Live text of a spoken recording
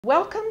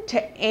Welcome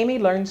to Amy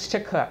Learns to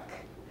Cook.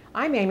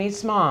 I'm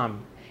Amy's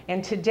mom,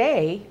 and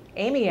today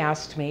Amy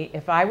asked me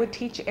if I would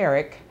teach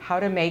Eric how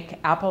to make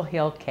Apple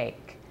Hill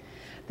cake.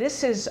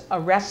 This is a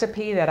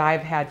recipe that I've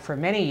had for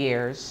many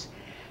years.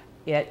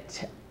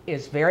 It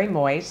is very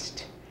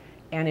moist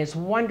and is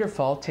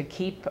wonderful to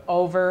keep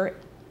over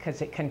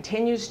because it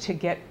continues to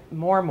get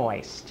more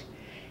moist.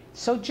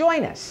 So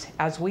join us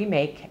as we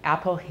make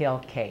Apple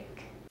Hill cake.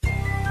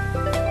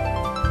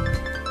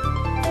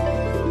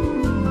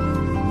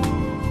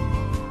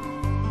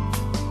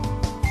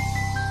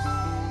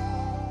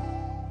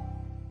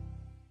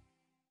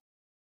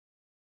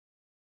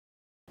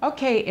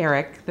 Okay,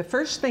 Eric, the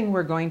first thing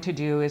we're going to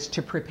do is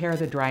to prepare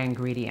the dry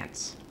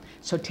ingredients.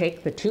 So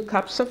take the 2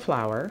 cups of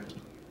flour.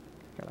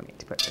 Here, let me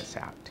put this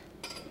out.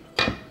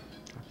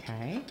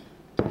 Okay.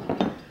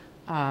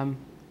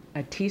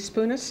 A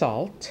teaspoon of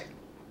salt.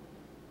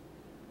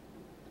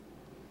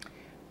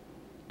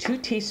 2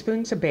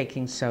 teaspoons of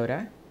baking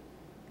soda.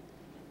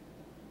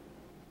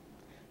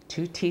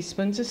 2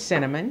 teaspoons of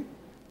cinnamon.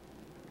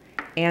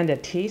 And a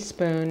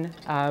teaspoon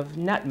of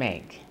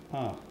nutmeg.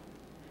 Oh.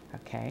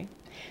 Okay.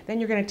 Then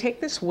you're going to take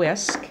this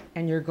whisk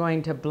and you're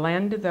going to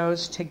blend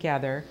those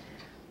together.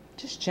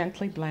 Just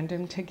gently blend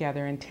them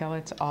together until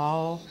it's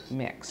all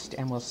mixed.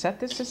 And we'll set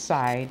this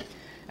aside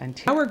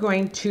until... Now we're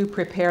going to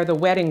prepare the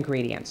wet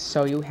ingredients.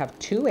 So you have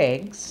 2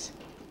 eggs.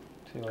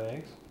 2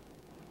 eggs.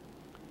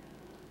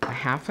 A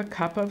 1/2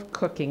 cup of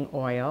cooking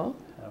oil.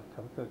 1/2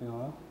 cup of cooking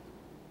oil.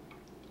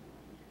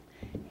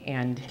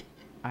 And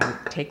I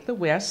take the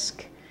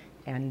whisk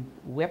and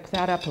whip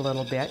that up a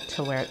little bit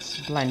to where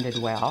it's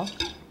blended well.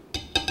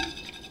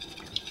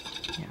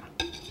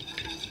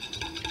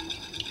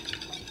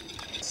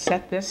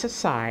 Set this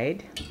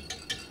aside.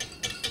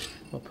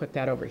 We'll put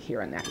that over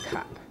here in that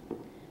cup.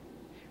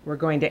 We're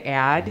going to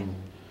add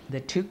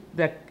the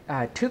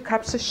 2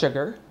 cups of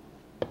sugar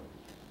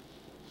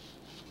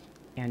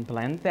and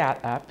blend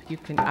that up. You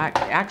can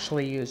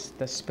actually use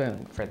the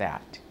spoon for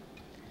that.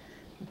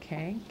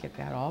 Okay, get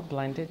that all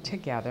blended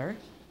together.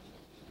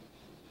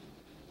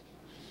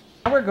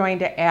 Now we're going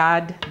to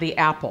add the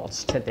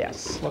apples to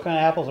this. What kind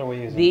of apples are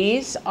we using?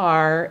 These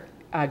are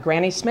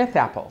Granny Smith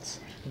apples.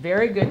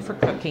 Very good for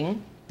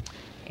cooking.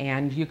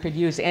 And you could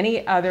use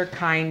any other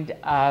kind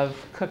of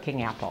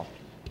cooking apple.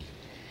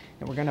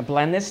 And we're going to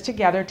blend this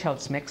together till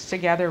it's mixed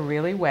together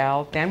really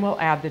well. Then we'll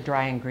add the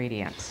dry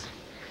ingredients.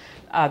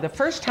 The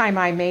first time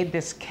I made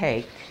this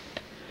cake,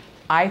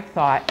 I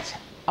thought,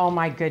 oh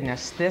my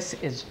goodness, this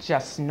is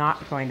just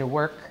not going to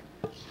work.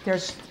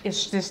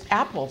 It's just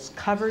apples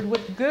covered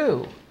with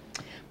goo.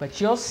 But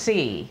you'll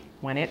see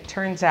when it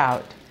turns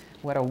out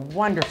what a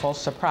wonderful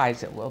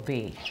surprise it will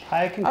be.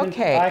 I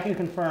can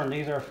confirm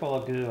these are full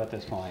of goo at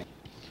this point.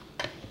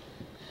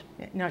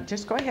 No,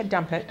 just go ahead,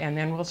 dump it, and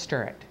then we'll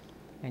stir it.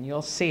 And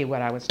you'll see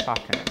what I was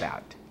talking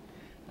about.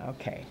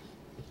 Okay.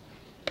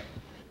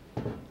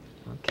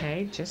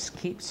 Okay, just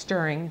keep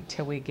stirring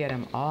until we get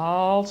them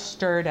all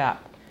stirred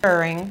up.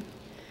 Stirring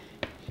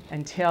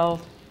until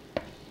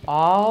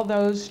all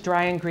those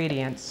dry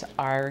ingredients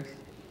are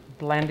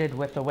blended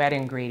with the wet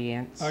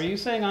ingredients. Are you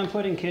saying I'm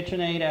putting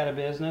KitchenAid out of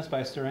business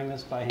by stirring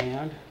this by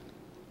hand?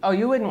 Oh,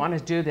 you wouldn't want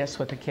to do this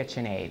with a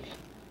KitchenAid.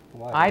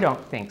 Why? I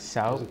don't think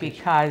so,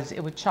 because it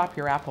would chop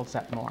your apples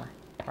up more,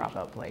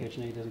 probably.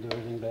 KitchenAid doesn't do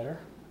anything better?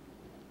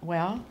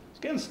 Well, it's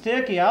getting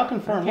sticky, I'll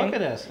confirm. Okay. Look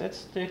at this, it's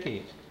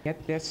sticky.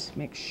 Get this,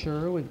 make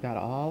sure we've got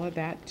all of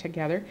that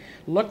together.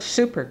 Looks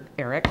super,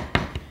 Eric.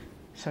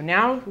 So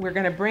now we're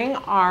going to bring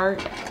our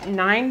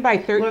 9 by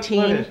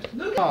 13.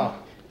 Look. Oh.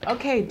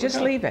 Okay,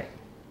 just leave it.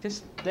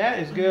 That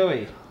is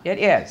gooey. It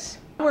is.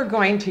 We're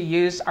going to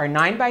use our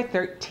 9 by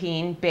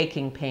 13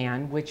 baking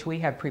pan, which we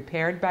have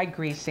prepared by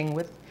greasing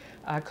with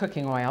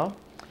cooking oil.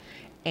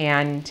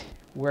 And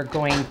we're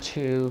going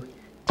to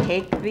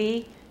take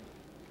the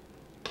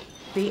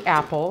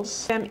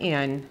apples, them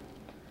in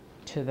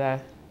to the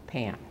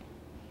pan.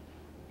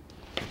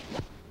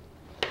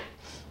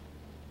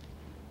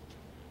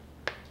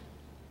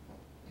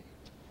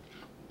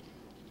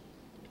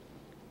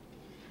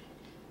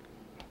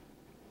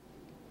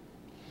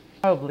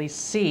 Probably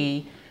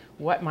see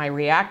what my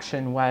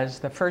reaction was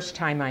the first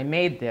time I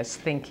made this,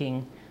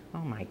 thinking, oh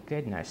my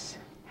goodness,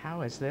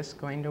 how is this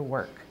going to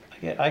work?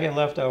 I get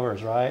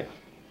leftovers, right?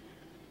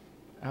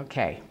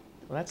 Okay,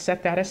 let's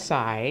set that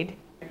aside.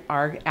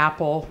 Our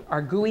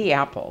gooey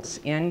apples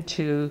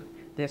into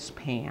this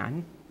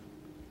pan.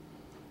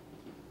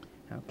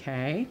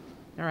 Okay,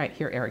 all right,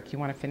 here, Eric, you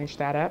want to finish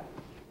that up?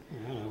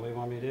 I don't know, what do you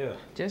want me to do?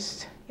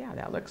 Just, yeah,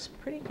 that looks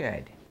pretty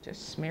good.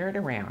 Just smear it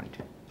around.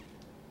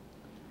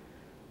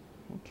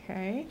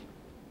 Okay,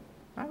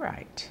 all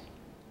right.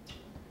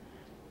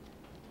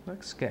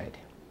 Looks good.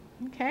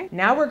 Okay,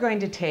 now we're going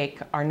to take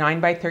our 9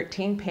 by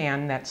 13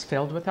 pan that's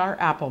filled with our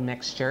apple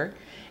mixture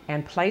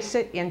and place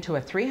it into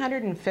a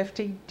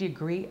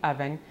 350-degree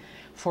oven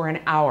for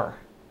an hour.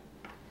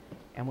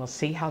 And we'll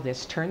see how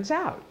this turns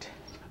out.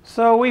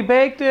 So we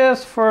baked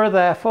this for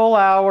the full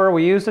hour.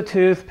 We used a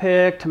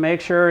toothpick to make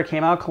sure it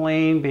came out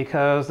clean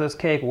because this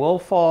cake will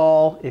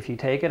fall if you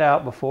take it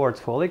out before it's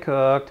fully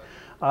cooked.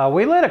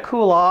 We let it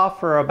cool off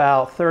for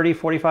about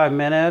 30-45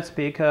 minutes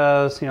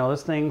because,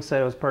 this thing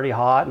said it was pretty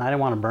hot and I didn't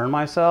want to burn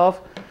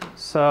myself.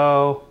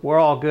 So we're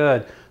all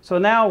good. So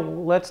now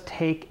let's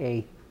take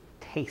a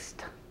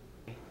taste.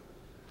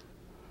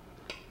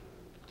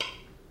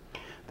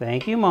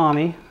 Thank you,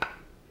 Mommy.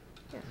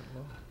 Yeah,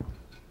 well,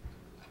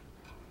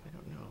 I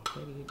don't know.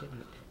 Maybe you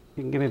didn't.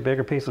 You can give me a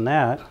bigger piece than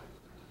that.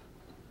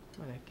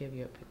 I'm going to give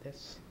you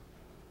this.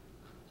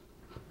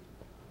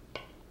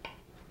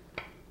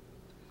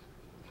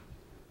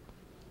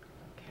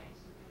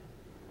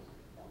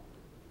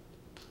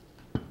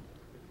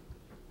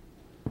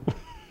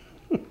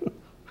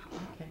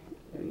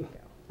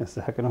 Is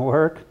that going to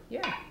work?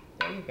 Yeah,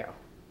 there you go.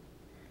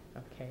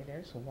 Okay,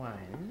 there's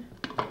one.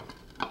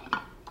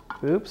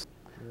 Oops.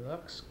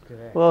 Looks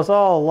good. Well, it's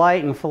all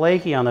light and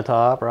flaky on the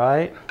top,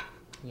 right?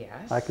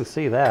 Yes. I can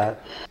see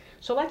that.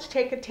 So let's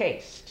take a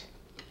taste.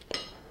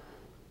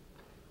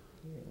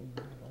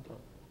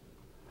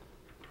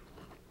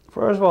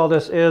 First of all,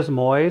 this is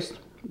moist.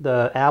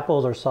 The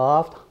apples are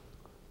soft.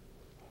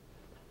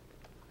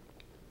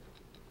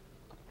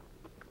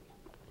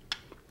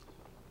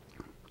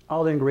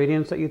 All the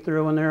ingredients that you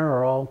threw in there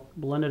are all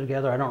blended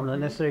together. I don't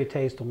necessarily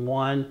taste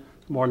one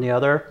more than the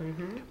other.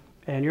 Mm-hmm.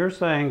 And you're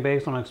saying,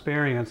 based on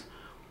experience,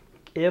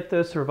 if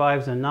this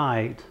survives the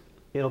night,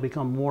 it'll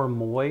become more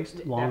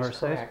moist, longer. That's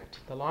correct.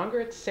 The longer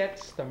it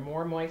sits, the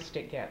more moist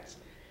it gets.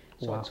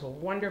 So wow. It's a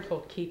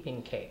wonderful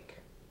keeping cake.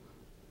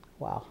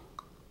 Wow.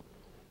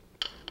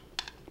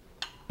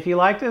 If you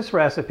like this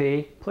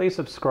recipe, please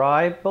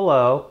subscribe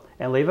below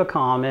and leave a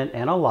comment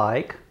and a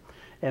like.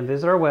 And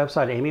visit our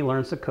website,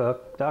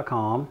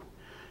 AmyLearnsToCook.com.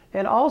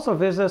 And also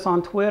visit us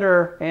on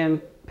Twitter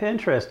and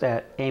Pinterest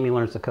at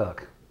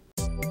AmyLearnsToCook.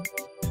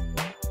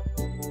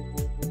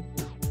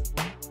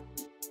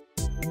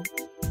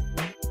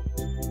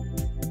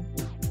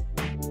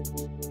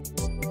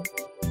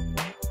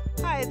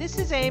 Hi, this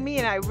is Amy,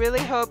 and I really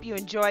hope you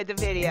enjoyed the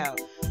video.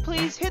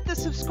 Please hit the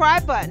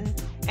subscribe button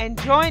and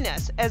join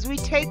us as we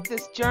take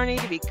this journey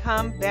to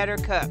become better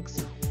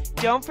cooks.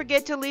 Don't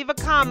forget to leave a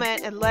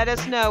comment and let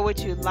us know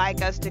what you'd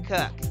like us to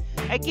cook.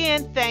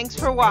 Again, thanks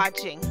for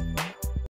watching.